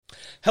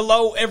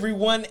Hello,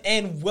 everyone,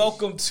 and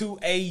welcome to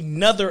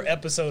another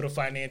episode of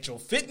Financial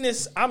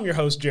Fitness. I'm your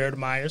host, Jared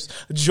Myers,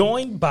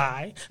 joined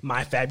by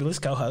my fabulous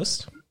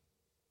co-host,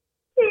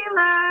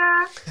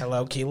 Keela.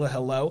 Hello, Keela.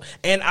 Hello.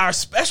 And our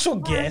special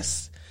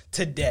guest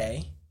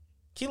today,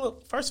 Keela,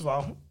 first of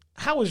all,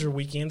 how was your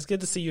weekend? It's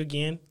good to see you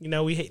again. You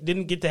know, we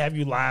didn't get to have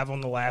you live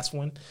on the last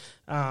one.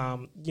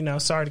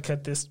 Sorry to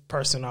cut this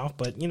person off,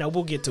 but,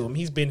 we'll get to him.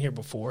 He's been here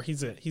before.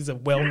 He's a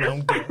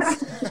well-known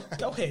guest.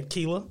 Go ahead,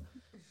 Keela.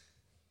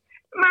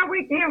 My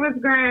weekend was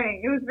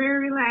great. It was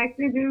very relaxed.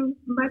 Didn't do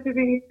much of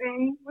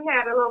anything. We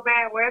had a little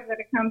bad weather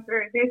to come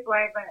through this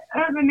way, but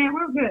other than that,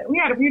 we're good. We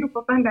had a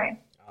beautiful Sunday.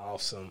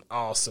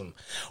 Awesome.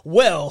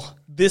 Well,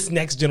 this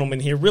next gentleman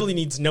here really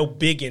needs no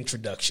big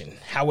introduction.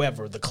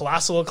 However, the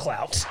Colossal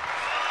Clout,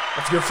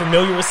 if you're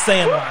familiar with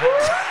Sandlot,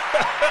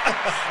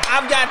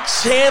 I've got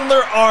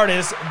Chandler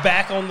Artis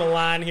back on the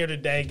line here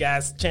today,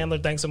 guys. Chandler,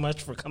 thanks so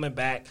much for coming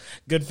back.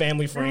 Good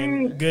family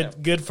friend,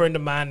 good friend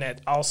of mine that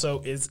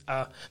also is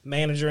a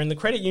manager in the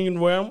credit union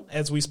realm,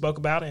 as we spoke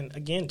about. And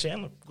again,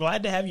 Chandler,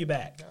 glad to have you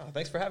back. Oh,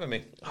 thanks for having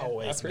me.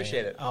 Always, I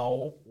appreciate it.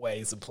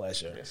 Always a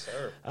pleasure. Yes,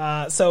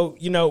 sir. So,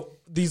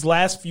 these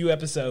last few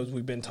episodes,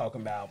 we've been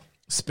talking about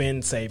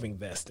spend, save,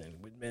 investing.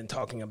 We've been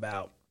talking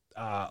about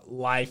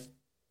life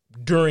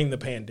during the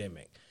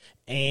pandemic.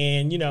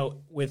 And,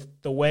 with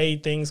the way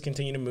things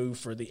continue to move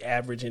for the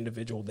average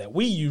individual that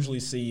we usually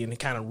see and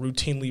kind of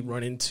routinely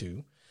run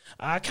into,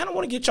 I kind of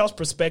want to get y'all's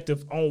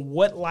perspective on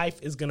what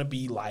life is going to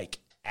be like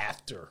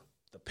after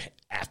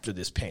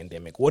this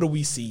pandemic. What do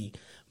we see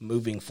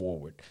moving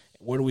forward?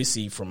 What do we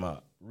see from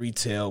a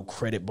retail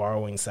credit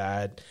borrowing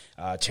side,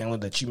 Chandler,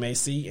 that you may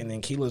see? And then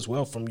Keela as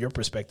well, from your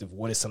perspective,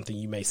 what is something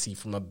you may see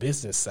from a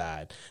business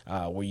side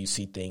where you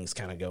see things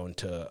kind of go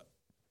into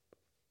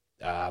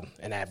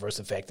an adverse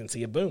effect and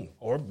see a boom,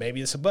 or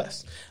maybe it's a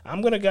bust.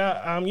 I'm going to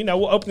go,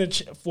 we'll open the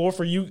floor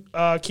for you,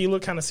 Keela,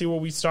 kind of see where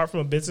we start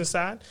from a business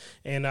side.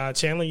 And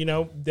Chandler,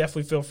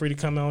 definitely feel free to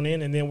come on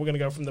in. And then we're going to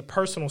go from the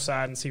personal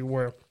side and see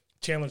where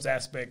Chandler's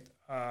aspect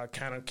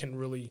kind of can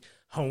really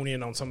hone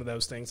in on some of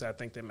those things. I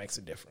think that makes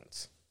a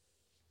difference.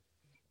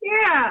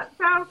 Yeah,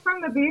 so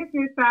from the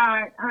business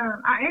side,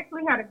 I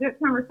actually had a good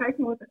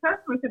conversation with a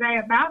customer today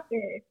about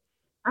this.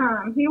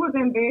 He was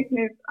in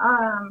business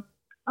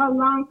a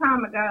long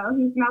time ago.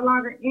 He's no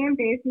longer in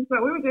business,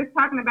 but we were just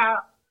talking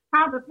about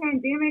how the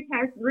pandemic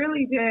has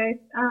really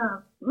just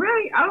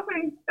really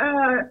opened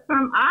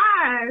some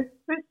eyes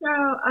to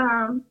show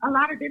a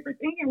lot of different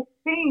things.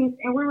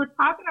 And we were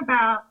talking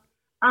about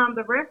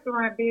the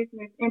restaurant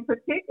business in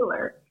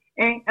particular.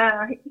 And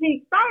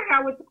he started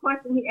out with the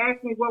question. He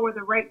asked me what were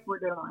the rates we're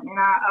doing. And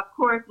of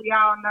course, we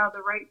all know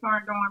the rates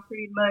aren't doing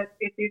pretty much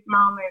at this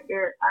moment.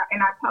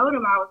 And I told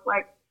him, I was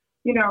like,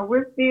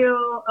 we're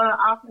still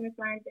offering the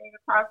same thing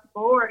across the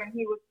board. And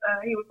he was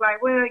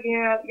like, well,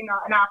 yeah,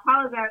 and I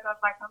apologize. I was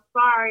like, I'm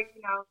sorry,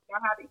 how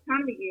the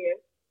economy is.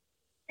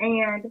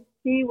 And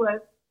he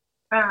was,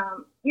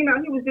 he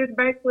was just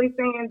basically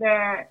saying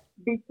that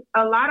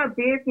a lot of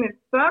business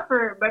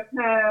suffered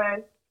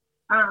because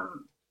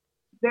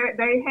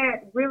they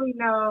had really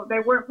they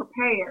weren't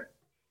prepared.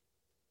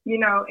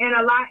 And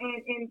a lot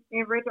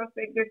in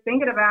retrospect, just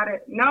thinking about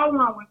it, no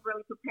one was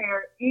really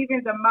prepared.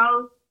 Even the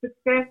most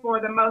successful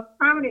or the most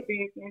prominent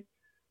business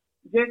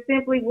just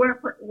simply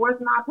was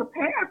not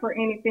prepared for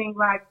anything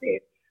like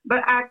this.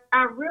 But I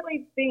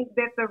really think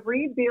that the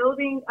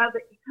rebuilding of the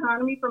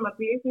economy from a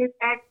business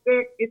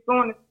aspect is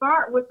going to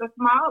start with the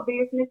small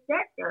business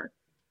sector.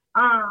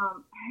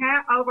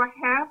 Over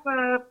half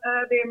of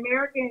the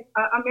Americans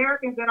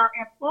that are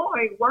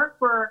employed work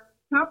for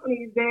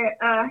companies that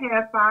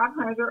have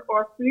 500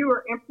 or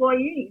fewer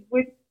employees,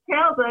 which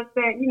tells us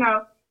that,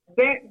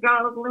 that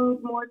leans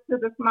more to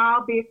the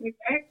small business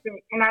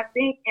aspect. And I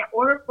think in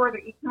order for the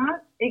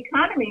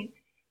economy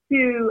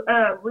to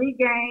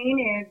regain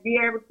and be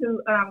able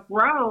to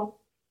grow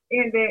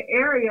in that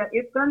area,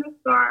 it's going to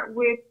start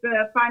with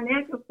the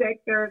financial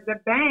sector, the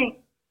banks,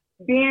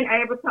 being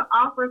able to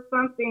offer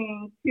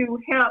something to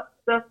help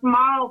the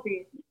small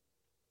business,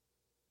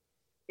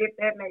 if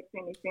that makes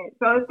any sense.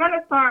 So it's going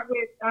to start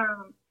with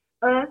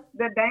us,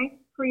 the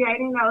banks,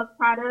 creating those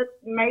products,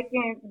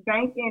 making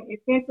banking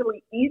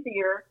essentially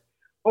easier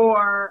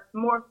or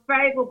more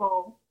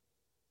favorable.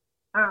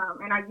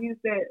 And I use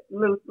that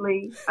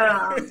loosely.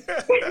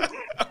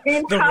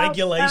 In the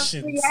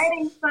regulations.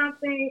 Creating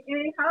something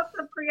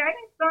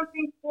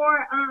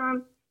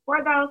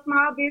for those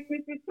small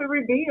businesses to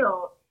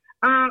rebuild.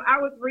 I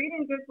was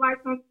reading just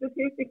like some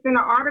statistics in an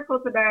article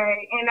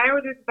today, and they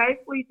were just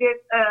basically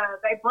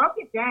they broke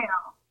it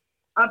down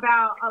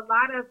about a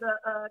lot of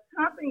the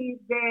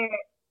companies that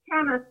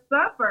kind of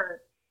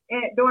suffered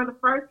during the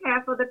first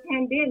half of the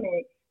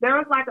pandemic. There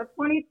was like a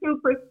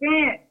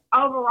 22%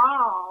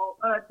 overall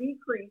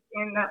decrease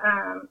in the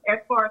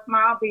as far as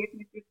small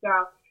businesses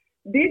go.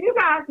 Did you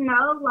guys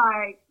know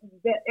like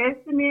the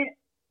estimate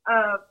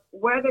of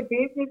whether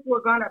businesses were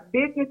gonna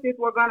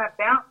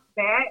bounce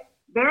back?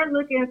 They're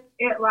looking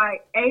at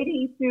like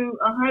 80 to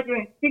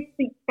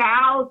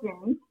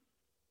 160,000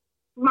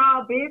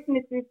 small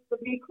businesses to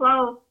be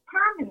closed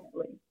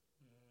permanently.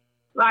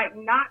 like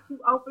not to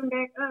open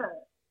back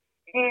up.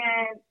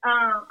 And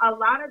a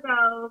lot of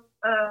those,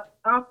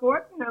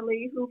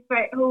 unfortunately, who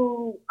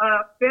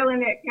fell in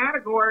that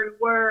category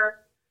were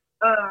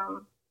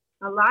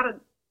a lot of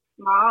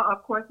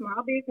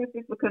small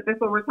businesses, because that's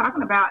what we're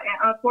talking about.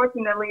 And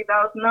unfortunately,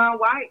 those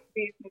non-white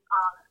business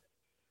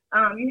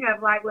owners. You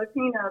have like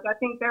Latinos, I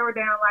think they were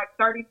down like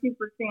 32%,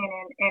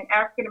 and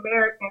African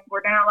Americans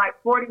were down like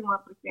 41%.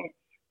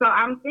 So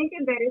I'm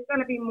thinking that it's going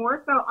to be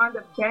more so on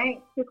the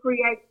banks to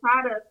create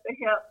products to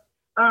help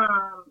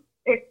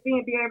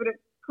be able to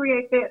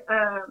create that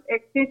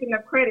extension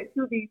of credit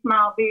to these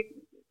small businesses.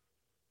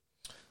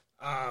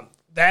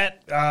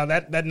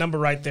 That number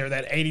right there,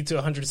 that 80 to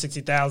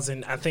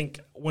 160,000. I think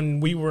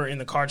when we were in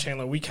the car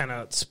chandler, we kind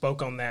of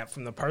spoke on that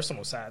from the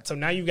personal side. So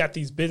now you've got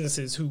these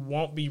businesses who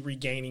won't be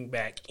regaining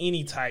back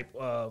any type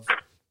of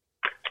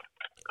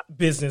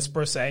business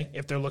per se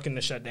if they're looking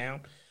to shut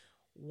down.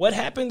 What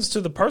happens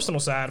to the personal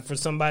side for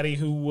somebody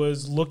who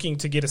was looking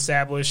to get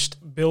established,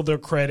 build their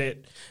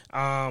credit,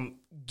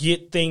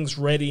 get things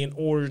ready in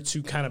order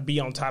to kind of be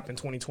on top in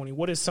 2020?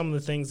 What is some of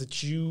the things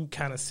that you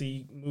kind of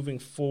see moving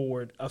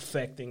forward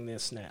affecting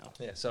this now?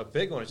 Yeah, so a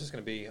big one is just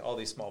going to be all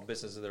these small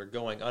businesses that are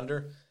going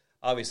under.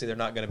 Obviously, they're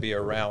not going to be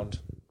around.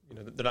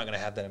 They're not going to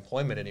have that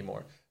employment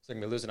anymore. So they're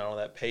going to be losing out on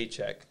that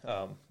paycheck.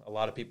 A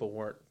lot of people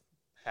weren't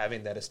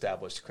having that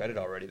established credit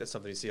already. That's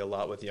something you see a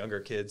lot with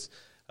younger kids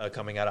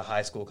coming out of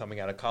high school, coming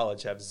out of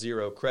college, have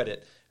zero credit.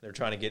 And they're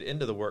trying to get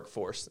into the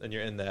workforce, and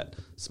you're in that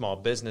small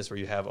business where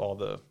you have all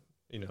the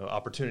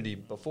opportunity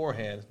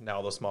beforehand.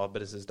 Now those small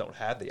businesses don't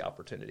have the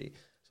opportunity.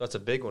 So that's a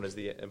big one, is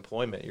the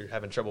employment. You're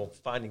having trouble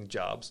finding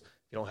jobs.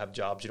 If you don't have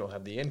jobs, you don't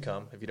have the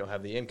income. If you don't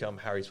have the income,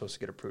 how are you supposed to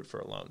get approved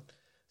for a loan?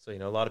 So, a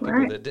lot of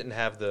people that didn't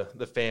have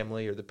the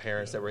family or the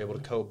parents that were able to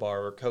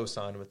co-borrow or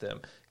co-sign with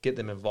them, get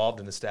them involved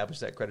and establish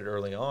that credit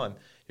early on,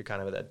 you're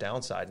kind of at that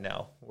downside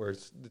now where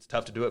it's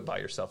tough to do it by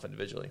yourself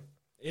individually.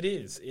 It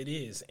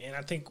is. And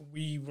I think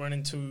we run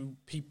into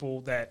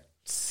people that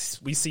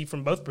we see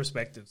from both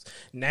perspectives.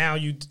 Now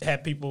you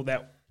have people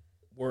that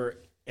were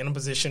in a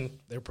position,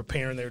 they're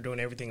preparing, they're doing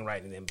everything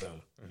right, and then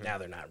boom, now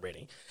they're not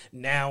ready.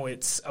 Now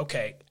it's,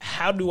 okay,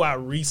 how do I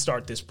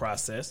restart this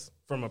process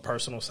from a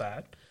personal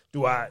side?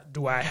 Do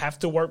I have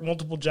to work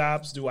multiple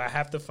jobs? Do I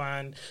have to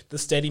find the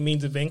steady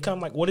means of income?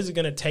 Like, what is it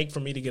going to take for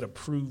me to get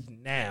approved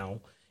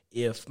now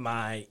if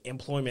my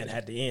employment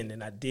had to end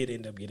and I did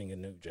end up getting a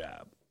new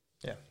job?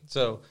 Yeah.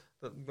 So,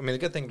 the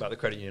good thing about the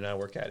credit union I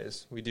work at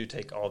is we do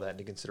take all that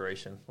into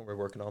consideration when we're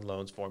working on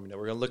loans for them. We're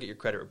going to look at your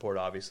credit report,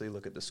 obviously,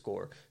 look at the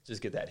score,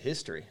 just get that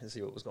history and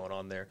see what was going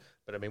on there.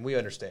 But, we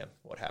understand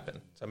what happened.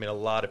 So, a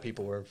lot of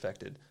people were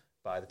affected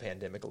by the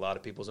pandemic. A lot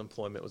of people's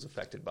employment was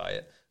affected by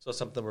it. So it's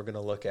something we're going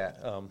to look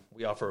at.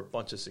 We offer a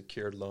bunch of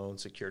secured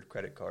loans, secured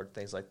credit card,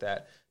 things like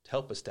that to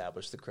help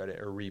establish the credit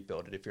or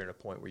rebuild it if you're in a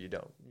point where you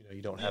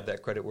don't have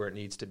that credit where it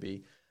needs to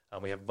be.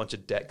 We have a bunch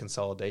of debt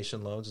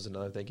consolidation loans is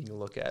another thing you can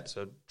look at.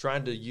 So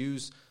trying to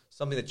use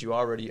something that you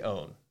already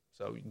own.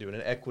 So doing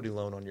an equity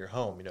loan on your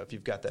home, if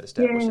you've got that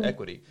established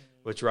equity,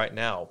 which right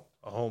now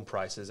home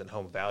prices and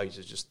home values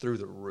is just through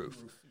the roof.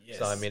 Yes.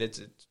 So,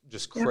 it's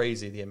just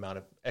crazy the amount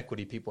of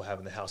equity people have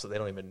in the house that they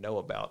don't even know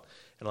about.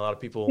 And a lot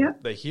of people,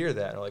 they hear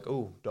that and are like,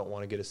 oh, don't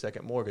want to get a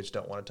second mortgage,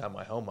 don't want to tie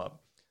my home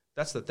up.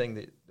 That's the thing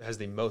that has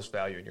the most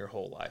value in your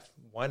whole life.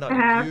 Why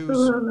not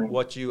use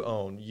what you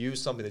own,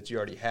 use something that you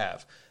already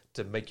have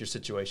to make your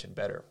situation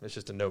better? It's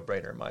just a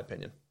no-brainer in my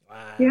opinion.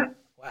 Wow. Yeah.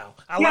 Wow.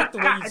 I like the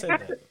way you said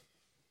that.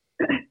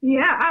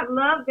 Yeah, I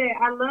love that.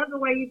 I love the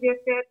way you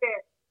just said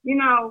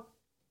that.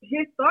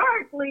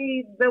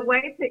 Historically, the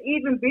way to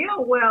even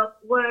build wealth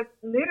was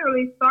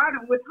literally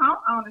starting with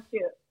home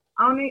ownership,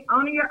 owning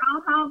your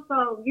own home.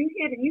 So you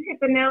hit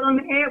the nail on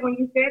the head when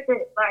you said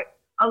that. Like,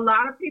 a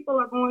lot of people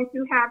are going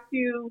to have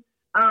to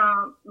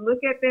look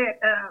at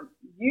that,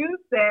 use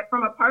that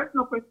from a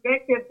personal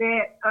perspective,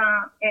 that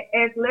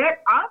as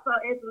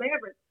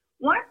leverage.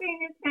 One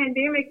thing this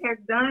pandemic has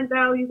done,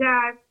 though, you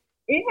guys,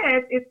 it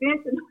has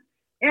essentially,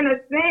 in a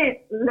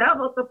sense,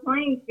 leveled the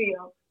playing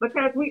field,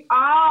 because we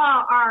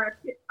all are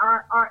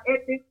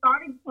at this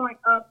starting point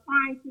of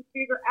trying to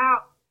figure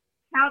out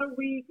how do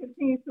we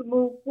continue to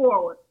move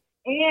forward.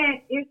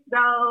 And it's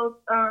those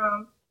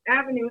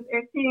avenues,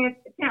 as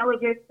Chandler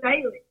just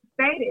stated,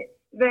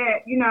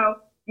 that, in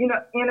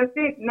a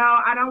sense, no,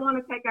 I don't want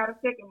to take out a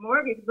second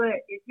mortgage,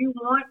 but if you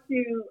want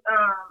to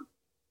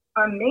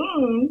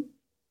amend,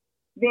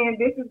 then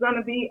this is going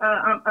to be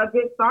a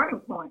good starting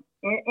point.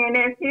 And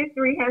as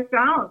history has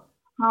shown,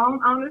 home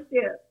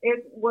ownership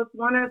was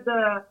one of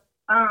the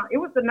it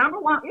was the number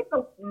one. It's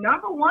the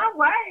number one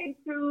way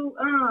to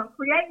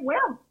create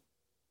wealth.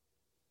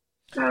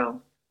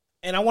 So,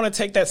 and I want to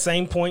take that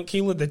same point,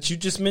 Keila, that you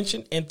just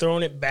mentioned, and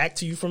throwing it back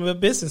to you from a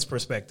business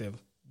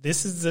perspective.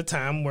 This is the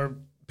time where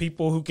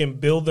people who can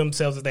build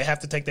themselves, if they have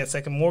to take that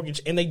second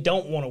mortgage and they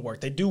don't want to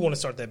work, they do want to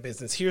start that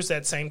business. Here's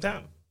that same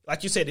time.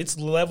 Like you said, it's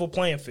level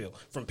playing field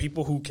from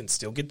people who can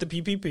still get the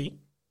PPP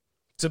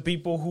to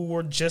people who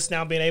are just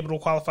now being able to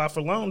qualify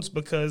for loans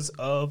because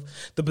of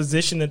the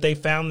position that they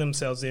found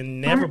themselves in,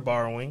 never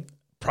borrowing,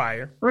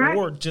 prior, right.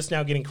 or just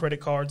now getting credit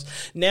cards.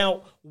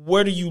 Now,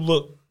 where do you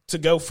look to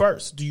go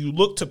first? Do you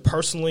look to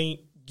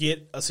personally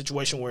get a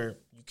situation where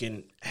you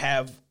can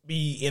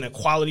be in a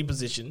quality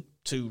position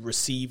to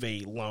receive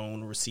a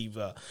loan, receive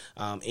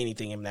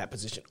anything in that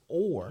position,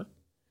 or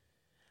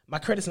my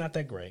credit's not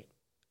that great?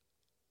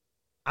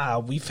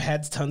 We've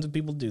had tons of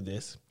people do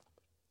this.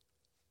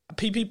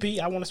 PPP,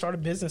 I want to start a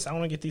business. I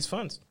want to get these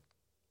funds.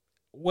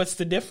 What's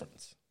the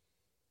difference?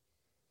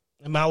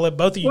 And I'll let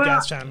both of you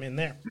guys chime in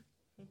there.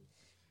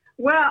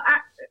 Well,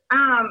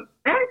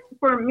 as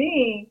for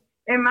me,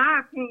 in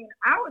my opinion,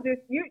 I would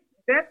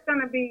that's going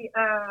to be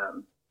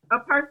a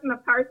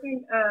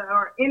person-to-person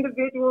or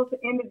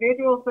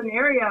individual-to-individual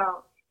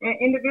scenario. And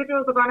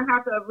individuals are going to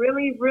have to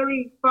really,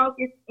 really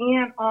focus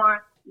in on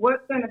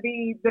what's going to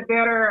be the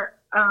better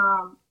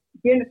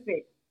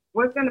benefit,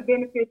 what's going to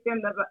benefit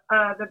them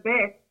the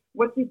best.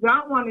 What you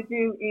don't want to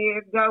do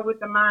is go with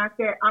the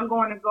mindset, I'm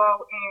going to go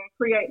and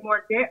create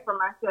more debt for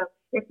myself,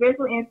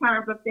 especially in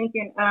terms of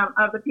thinking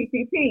of the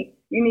PPP.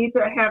 You need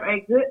to have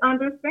a good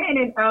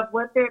understanding of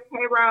what their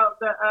payroll,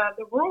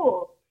 the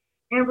rules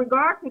in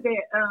regard to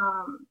that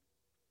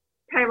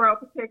payroll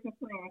protection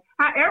plan.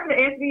 However, the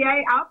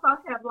SBA also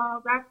have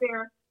loans out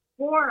there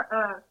for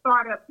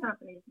startup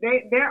companies.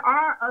 There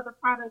are other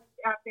products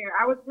out there.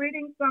 I was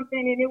reading something,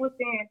 and it was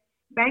saying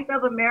Bank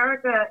of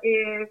America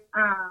is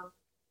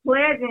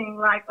pledging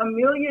like $1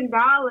 million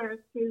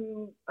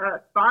to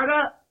start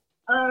up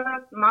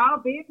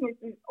small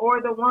businesses or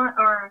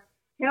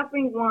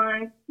helping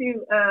ones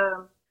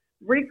to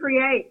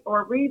recreate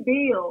or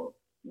rebuild,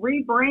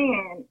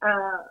 rebrand.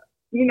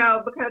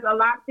 Because a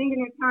lot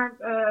thinking in terms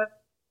of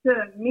to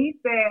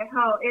meet that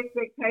whole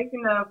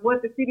expectation of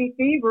what the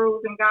CDC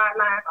rules and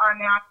guidelines are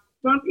now.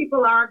 Some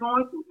people are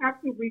going to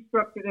have to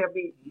restructure their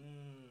business.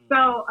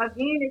 So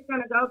again, it's going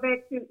to go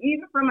back to,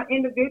 even from an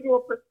individual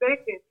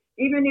perspective,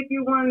 even if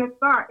you want to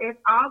start, it's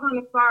all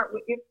going to start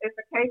with, it's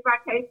a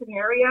case-by-case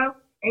scenario,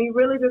 and you're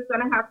really just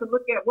going to have to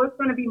look at what's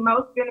going to be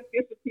most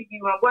beneficial to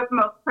you and what's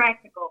most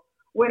practical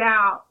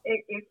without,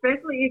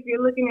 especially if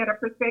you're looking at a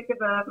perspective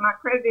of my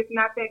credit is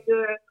not that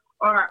good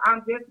or I'm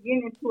just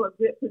getting into a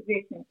good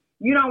position.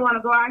 You don't want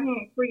to go out here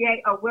and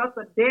create a wealth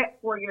of debt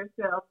for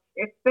yourself,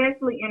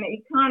 especially in an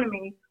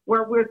economy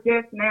where we're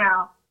just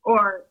now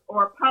or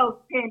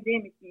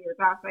post-pandemic years,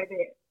 I'll say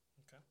that.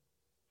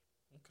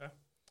 Okay.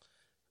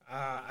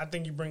 I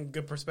think you bring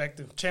good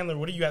perspective. Chandler,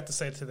 what do you have to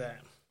say to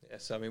that?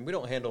 Yes, I mean, we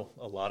don't handle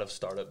a lot of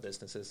startup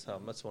businesses.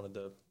 That's one of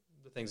the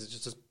things. It's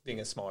just being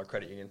a smaller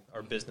credit union.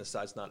 Our business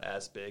side's not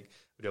as big.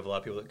 We do have a lot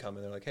of people that come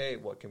in. They're like, hey,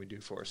 what can we do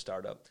for a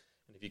startup?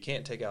 And if you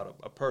can't take out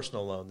a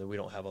personal loan, then we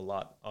don't have a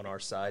lot on our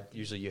side.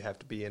 Usually you have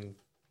to be in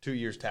 2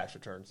 years tax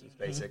returns. It's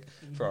basic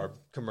for our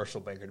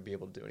commercial banker to be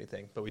able to do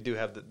anything. But we do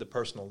have the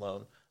personal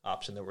loan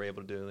option that we're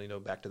able to do,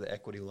 back to the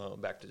equity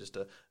loan, back to just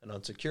an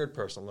unsecured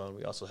personal loan.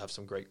 We also have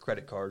some great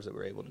credit cards that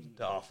we're able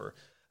to offer.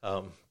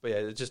 But yeah,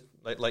 it's just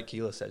like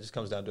Keila said, it just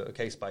comes down to a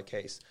case by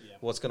case. Yeah.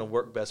 What's going to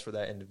work best for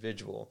that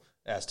individual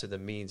as to the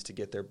means to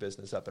get their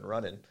business up and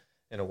running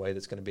in a way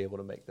that's going to be able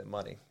to make them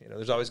money.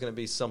 There's always going to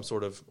be some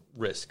sort of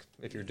risk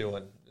if you're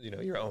doing,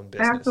 your own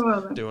business.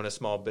 Absolutely. Doing a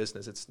small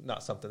business. It's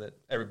not something that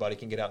everybody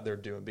can get out there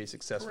do and be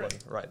successful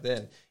in right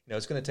then.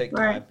 It's going to take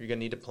time. Right. You're going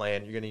to need to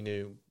plan. You're going to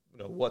need to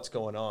know what's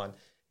going on.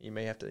 You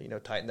may have to,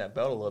 tighten that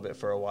belt a little bit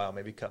for a while,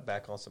 maybe cut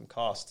back on some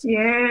costs.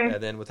 Yeah.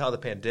 And then with how the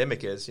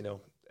pandemic is,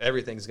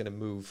 everything's going to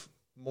move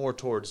more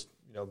towards,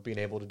 being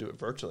able to do it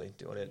virtually,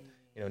 doing it,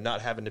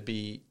 not having to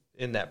be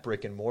in that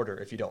brick and mortar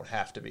if you don't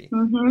have to be.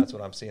 Mm-hmm. That's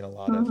what I'm seeing a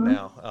lot of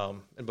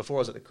now. And before I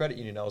was at the credit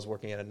union, I was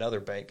working at another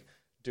bank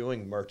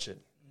doing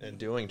merchant and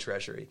doing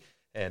treasury.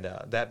 And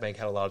that bank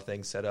had a lot of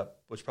things set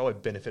up, which probably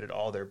benefited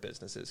all their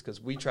businesses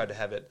because we tried to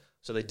have it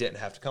so they didn't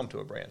have to come to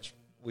a branch.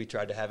 We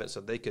tried to have it so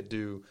they could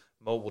do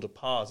mobile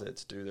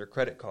deposits, do their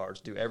credit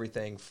cards, do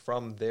everything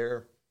from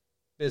their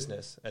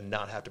business and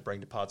not have to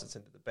bring deposits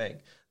into the bank,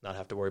 not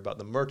have to worry about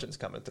the merchants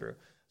coming through.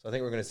 So I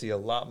think we're going to see a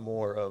lot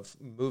more of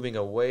moving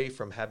away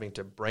from having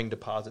to bring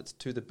deposits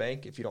to the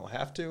bank if you don't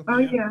have to,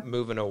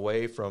 moving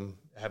away from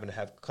having to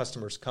have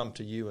customers come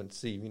to you and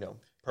see,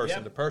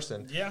 person to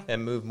person,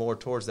 and move more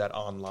towards that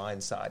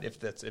online side if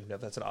that's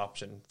an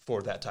option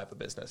for that type of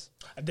business.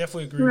 I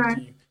definitely agree with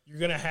you. You're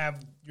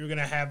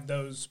gonna have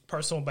those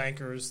personal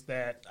bankers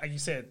that, like you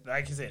said,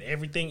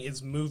 everything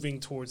is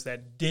moving towards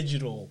that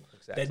digital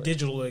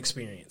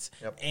experience.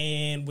 Yep.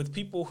 And with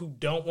people who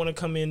don't want to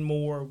come in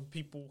more,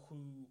 people who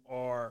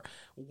are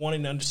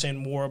wanting to understand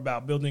more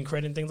about building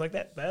credit and things like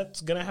that,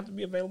 that's going to have to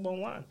be available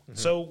online. Mm-hmm.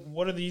 So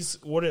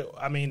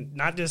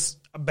not just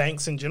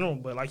banks in general,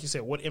 but like you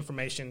said, what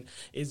information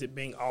is it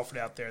being offered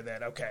out there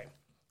that, okay,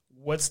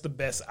 what's the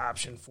best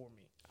option for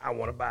me? I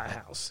want to buy a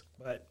house,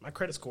 but my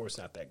credit score is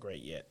not that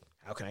great yet.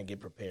 How can I get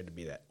prepared to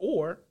be that?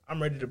 Or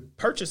I'm ready to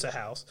purchase a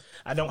house.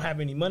 I don't have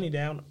any money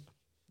down.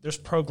 There's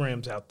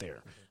programs out there.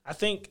 Mm-hmm. I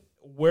think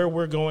where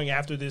we're going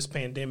after this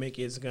pandemic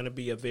is going to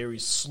be a very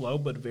slow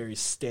but very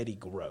steady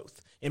growth,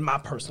 in my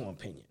personal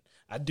opinion.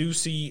 I do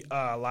see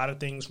a lot of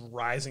things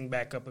rising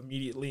back up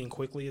immediately and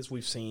quickly, as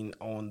we've seen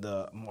on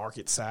the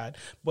market side.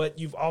 But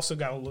you've also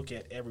got to look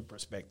at every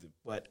perspective.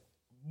 But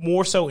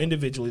more so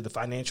individually, the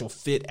financial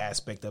fit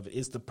aspect of it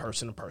is the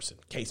person-to-person,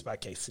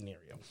 case-by-case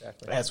scenario,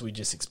 exactly, as we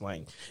just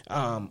explained.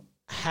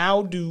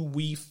 How do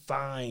we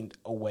find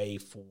a way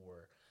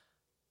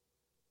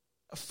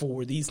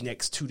for these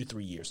next 2 to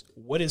 3 years?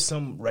 What is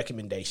some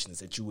recommendations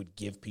that you would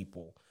give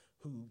people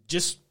who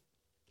just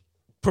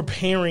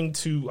preparing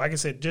to, like I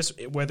said, just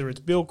whether it's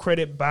build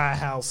credit, buy a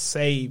house,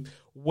 save,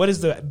 what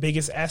is the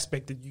biggest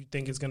aspect that you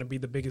think is going to be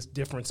the biggest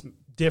difference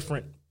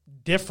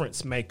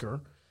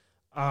maker?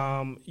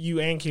 You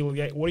and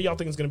Keely, what do y'all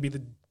think is going to be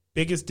the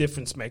biggest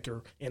difference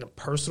maker in a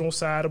personal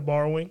side of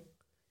borrowing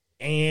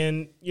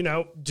and,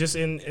 just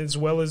in as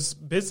well as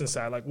business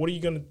side? Like, what are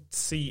you going to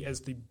see as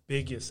the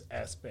biggest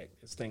aspect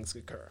as things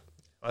occur?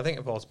 I think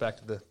it falls back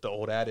to the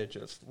old adage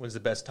of when's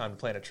the best time to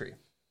plant a tree?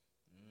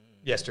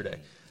 Yesterday.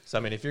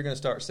 So, if you're going to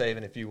start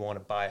saving, if you want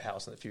to buy a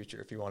house in the future,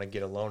 if you want to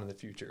get a loan in the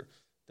future,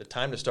 the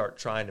time to start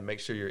trying to make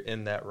sure you're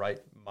in that right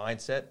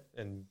mindset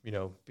and,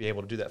 be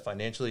able to do that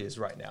financially is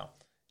right now.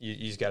 You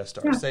just got to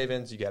start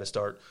savings. You got to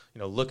start,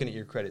 looking at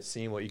your credit,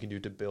 seeing what you can do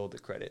to build the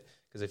credit.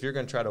 Because if you're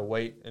going to try to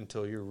wait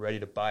until you're ready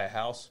to buy a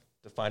house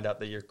to find out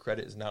that your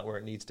credit is not where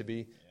it needs to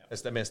be,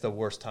 it's the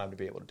worst time to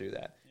be able to do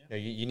that.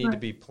 You need to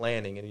be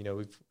planning,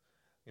 and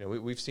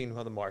we've seen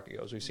how the market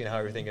goes. We've seen how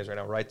everything is right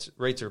now.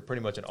 Rates are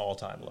pretty much an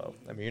all-time low.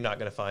 You're not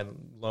going to find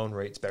loan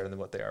rates better than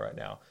what they are right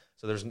now.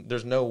 So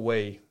there's no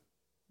way,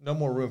 no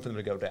more room for them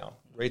to go down.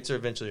 Rates are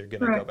eventually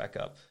going to go back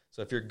up.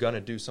 So if you're going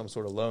to do some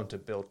sort of loan to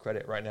build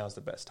credit, right now is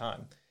the best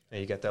time. Now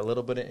you got that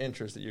little bit of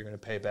interest that you're going to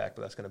pay back,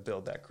 but that's going to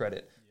build that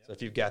credit. So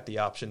if you've got the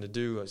option to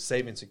do a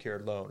savings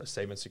secured loan, a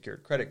savings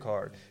secured credit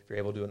card, if you're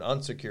able to do an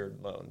unsecured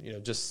loan,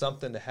 just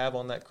something to have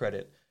on that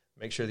credit,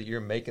 make sure that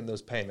you're making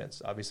those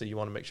payments. Obviously, you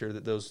want to make sure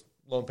that those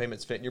loan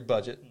payments fit in your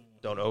budget.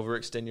 Don't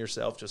overextend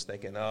yourself just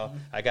thinking,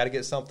 I got to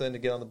get something to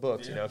get on the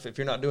books. If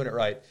you're not doing it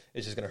right,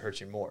 it's just going to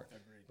hurt you more.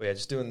 But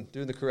just doing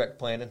the correct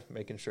planning,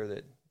 making sure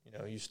that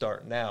you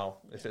start now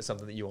if it's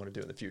something that you want to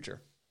do in the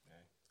future.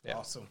 Yeah.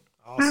 Awesome.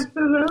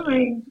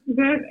 Absolutely.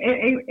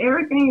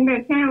 Everything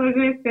that Chandler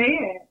just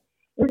said,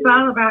 it's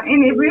all about,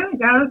 and it really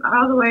goes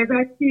all the way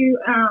back to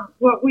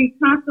what we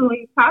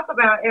constantly talk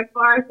about as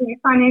far as being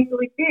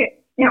financially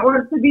fit. In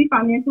order to be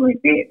financially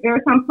fit,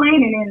 there's some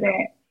planning in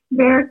that.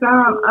 There's,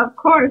 of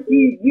course,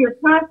 you're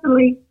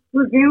constantly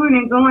reviewing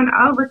and going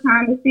over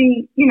time to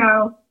see,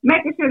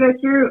 making sure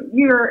that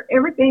your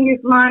everything is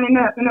lining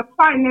up. And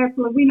quite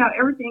naturally, we know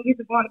everything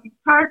isn't going to be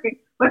perfect,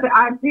 but the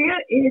idea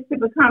is to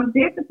become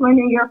disciplined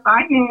in your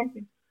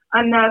finances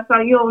enough so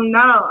you'll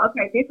know,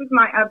 okay, this is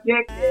my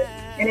objective.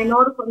 And in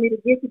order for me to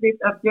get to this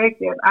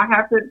objective, I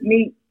have to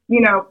meet,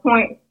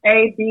 points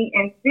A, B,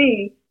 and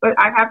C, but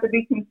I have to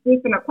be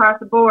consistent across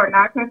the board,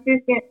 not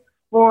consistent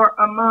for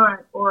a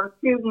month or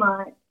 2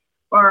 months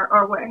or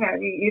what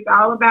have you. It's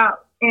all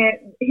about,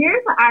 and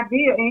here's the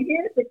idea, and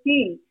here's the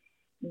key.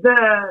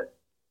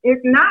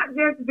 It's not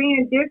just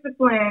being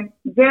disciplined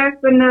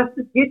just enough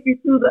to get you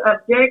to the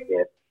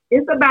objective.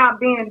 It's about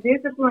being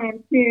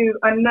disciplined to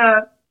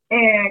enough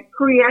and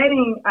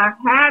creating a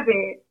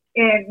habit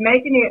and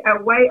making it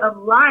a way of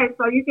life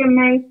so you can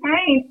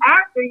maintain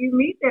after you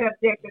meet that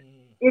objective.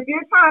 If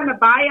you're trying to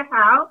buy a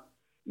house,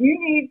 you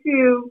need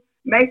to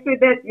make sure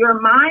that your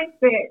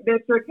mindset that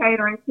you're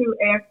catering to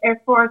as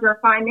far as your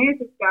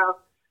finances go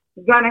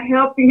is going to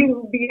help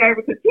you be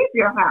able to keep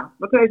your house.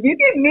 Because you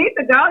can meet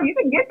the goal, you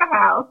can get the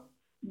house,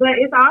 but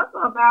it's also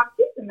about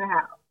keeping the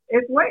house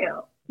as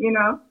well,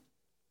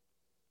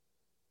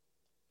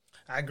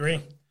 I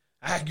agree.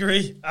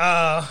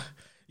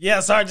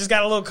 Sorry, just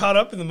got a little caught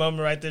up in the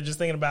moment right there, just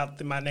thinking about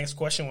my next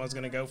question I was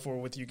going to go for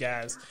with you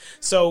guys.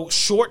 So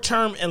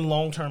short-term and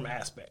long-term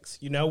aspects.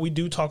 We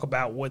do talk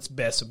about what's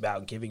best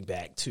about giving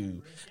back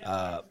to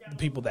the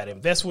people that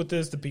invest with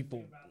us, the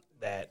people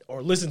that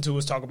or listen to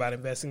us talk about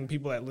investing, the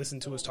people that listen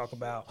to us talk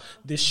about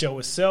this show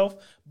itself,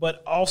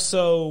 but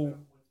also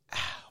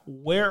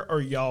where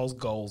are y'all's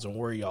goals and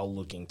where are y'all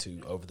looking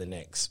to over the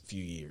next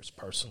few years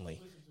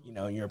personally?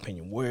 In your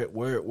opinion, where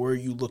are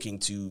you looking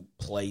to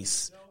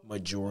place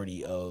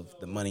majority of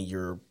the money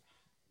you're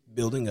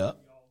building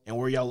up, and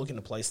where are y'all looking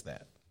to place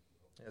that?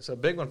 Yeah, so a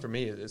big one for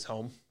me is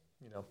home.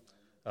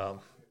 The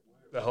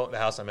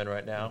house I'm in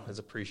right now has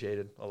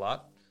appreciated a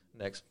lot.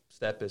 Next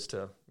step is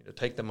to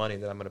take the money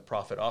that I'm going to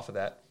profit off of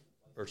that,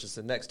 purchase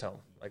the next home.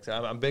 Like I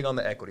said, I'm big on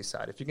the equity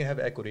side. If you can have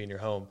equity in your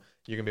home,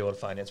 you're going to be able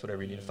to finance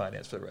whatever you need to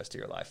finance for the rest of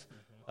your life.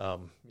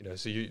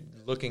 So you're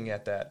looking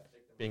at that,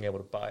 being able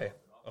to buy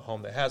a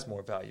home that has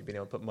more value, being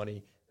able to put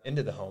money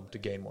into the home to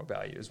gain more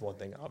value is one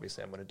thing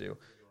obviously I'm going to do.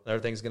 Another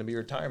thing is going to be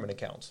retirement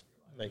accounts.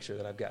 Make sure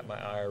that I've got my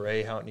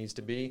IRA how it needs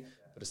to be,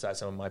 put aside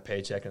some of my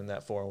paycheck in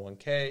that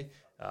 401k,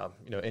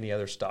 any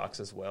other stocks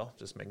as well,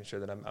 just making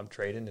sure that I'm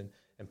trading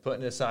and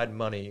putting aside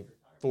money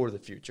for the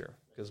future.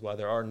 Because while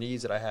there are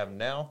needs that I have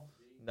now,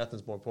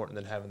 nothing's more important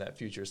than having that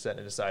future,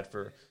 setting it aside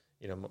for,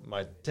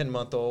 my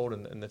 10-month-old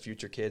and the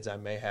future kids I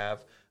may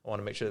have. I want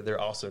to make sure that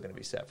they're also going to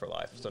be set for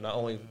life. So not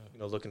only,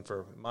 looking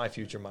for my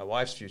future, my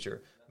wife's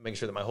future, making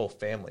sure that my whole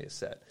family is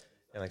set.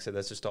 And like I said,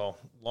 that's just all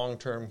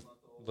long-term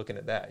looking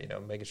at that,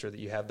 making sure that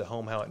you have the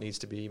home how it needs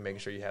to be, making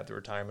sure you have the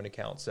retirement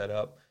account set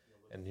up,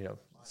 and,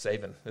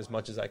 saving as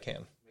much as I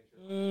can.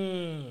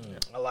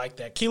 I like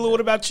that. Keela,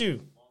 what about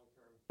you?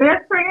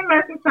 That's pretty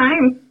much the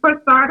same.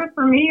 For starters,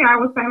 for me, I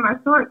would say my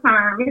short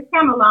term. It's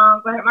kind of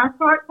long, but my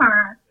short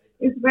term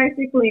is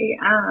basically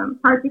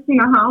purchasing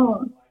a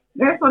home.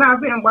 That's what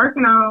I've been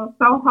working on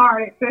so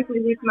hard,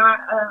 especially with my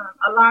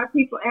a lot of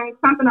people, and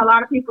it's something a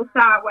lot of people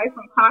shy away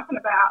from talking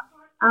about.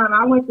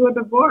 I went through a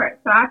divorce,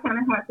 so I kind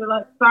of had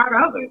to start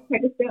over,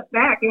 take a step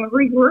back, and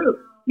regroup.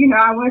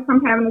 I went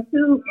from having a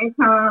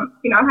 2-income,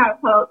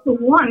 household to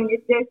one, and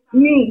it's just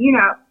me,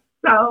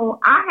 So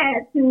I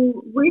had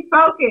to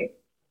refocus,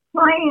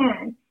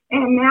 plan,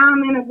 and now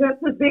I'm in a good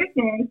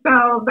position.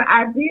 So the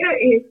idea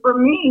is, for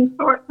me,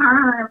 short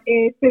term,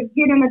 is to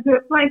get in a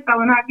good place so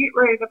when I get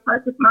ready to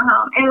purchase my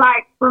home. And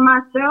for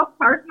myself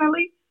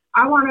personally,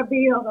 I want to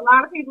build. A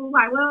lot of people are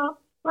like, well,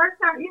 first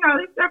time,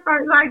 this stuff,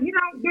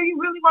 do you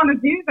really want to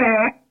do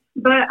that?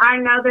 But I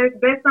know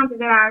that that's something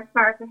that I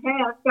start to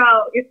have.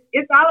 So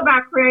it's all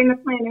about creating a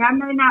plan. And I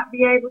may not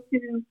be able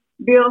to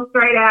build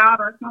straight out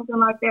or something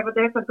like that, but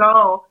that's a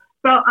goal.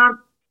 So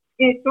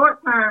in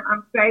short term,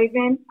 I'm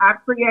saving.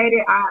 I've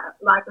created a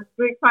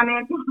strict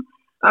financial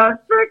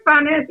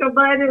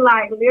budget.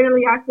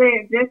 Literally, I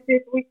said just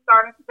this week,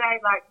 starting today,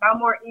 no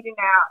more eating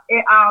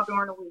out all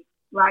during the week.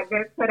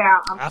 That's put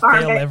out. I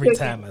fail every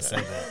time I say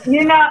that.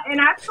 And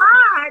I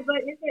try,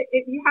 but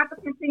if you have to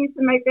continue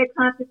to make that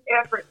conscious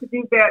effort to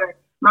do better.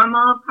 My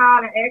mom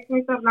called and asked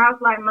me something. I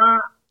was like,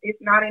 Mom, it's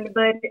not in the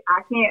budget.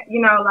 I can't,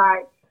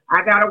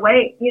 I got to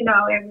wait,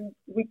 and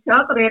we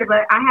chuckled at it,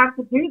 but I have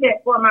to do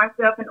that for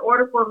myself in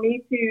order for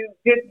me to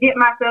just get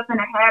myself in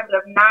a habit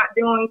of not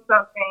doing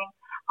something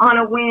on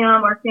a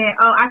whim or saying,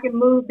 oh, I can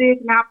move this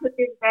and I'll put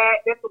this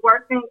back. That's the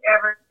worst thing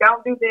ever.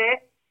 Don't do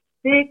that.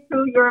 Stick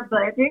to your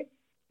budget.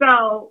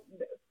 So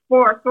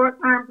for a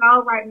short-term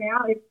goal right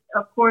now, it's,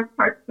 of course,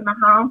 purchasing a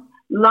home.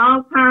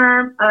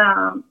 Long-term,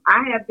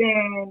 I have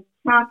been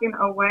chunking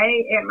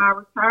away at my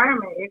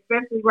retirement,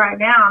 especially right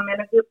now. I'm in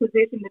a good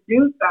position to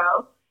do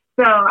so.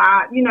 So,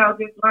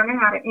 just learning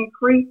how to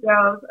increase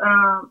those,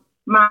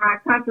 my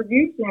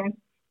contributions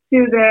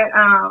to that,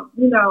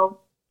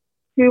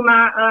 to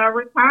my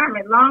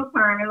retirement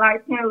long-term. And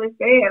like Chandler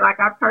said,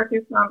 I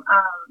purchased some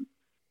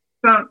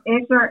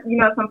insurance,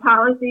 some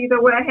policies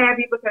or what have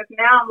you, because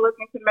now I'm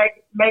looking to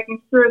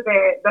making sure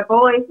that the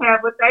boys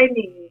have what they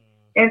need.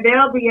 And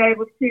they'll be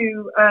able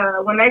to,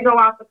 when they go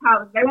off to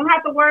college, they won't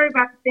have to worry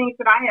about the things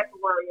that I have to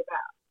worry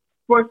about,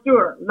 for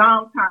sure,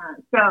 long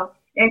term. So,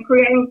 and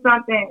creating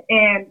something.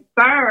 And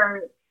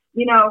third,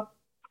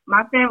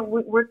 my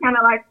family, we're kind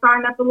of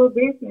starting up a little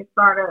business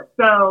startup.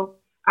 So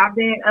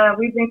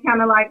we've been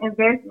kind of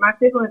investing, my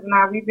siblings and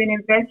I, we've been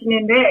investing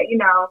in that,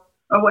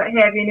 or what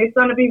have you. And it's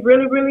going to be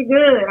really, really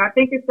good. I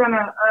think it's going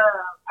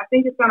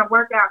to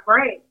work out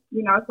great,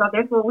 so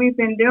that's what we've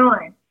been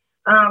doing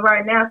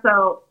right now.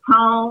 So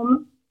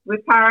home,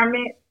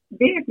 retirement,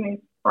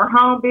 business, or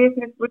home,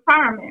 business,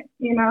 retirement,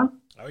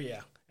 Oh,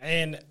 yeah.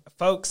 And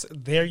folks,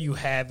 there you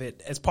have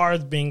it. As part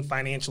of being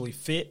financially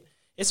fit,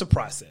 it's a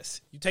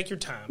process. You take your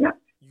time,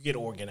 you get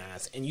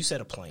organized, and you set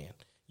a plan.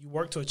 You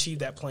work to achieve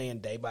that plan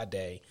day by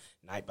day,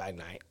 night by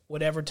night,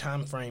 whatever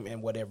time frame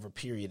and whatever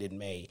period it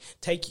may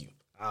take you.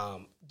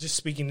 Just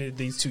speaking to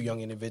these two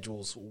young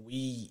individuals,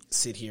 we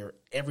sit here,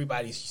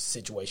 everybody's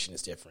situation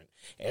is different.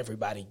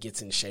 Everybody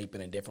gets in shape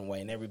in a different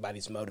way, and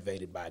everybody's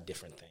motivated by a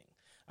different thing.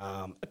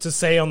 To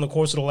say on the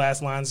course of the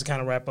last lines to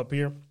kind of wrap up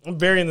here, I'm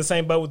very in the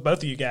same boat with both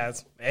of you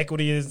guys.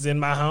 Equity is in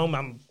my home.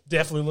 I'm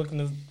definitely looking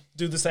to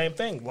do the same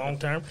thing long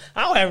term.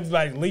 I don't have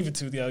anybody to leave it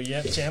to though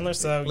yet, Chandler.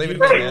 So leave it to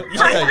me.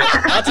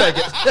 I'll take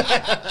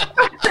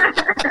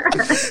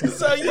it.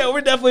 So yeah,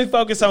 we're definitely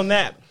focused on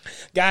that.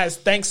 Guys,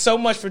 thanks so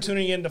much for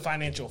tuning in to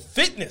Financial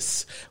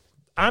Fitness.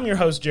 I'm your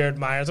host, Jared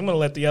Myers. I'm going to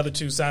let the other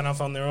two sign off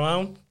on their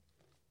own.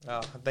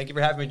 Thank you for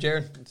having me,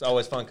 Jared. It's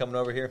always fun coming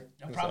over here.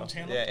 No problem,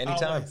 Chandler. Yeah,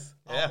 anytime.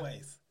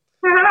 Always.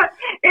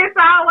 It's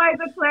always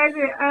a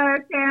pleasure,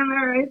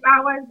 Chandler. It's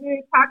always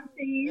good talking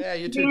to you. Yeah,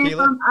 you too,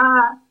 Keila.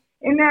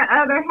 In that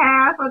other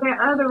half or that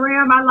other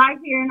realm, I like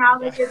hearing all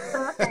this good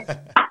stuff. And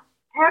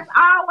as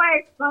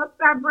always, folks,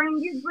 I bring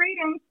you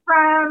greetings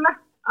from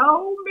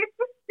old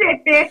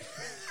Mississippi.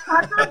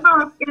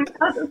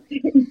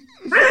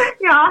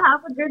 Y'all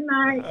have a good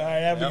night. All right,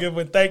 have a good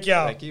one. Thank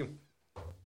y'all. Thank you.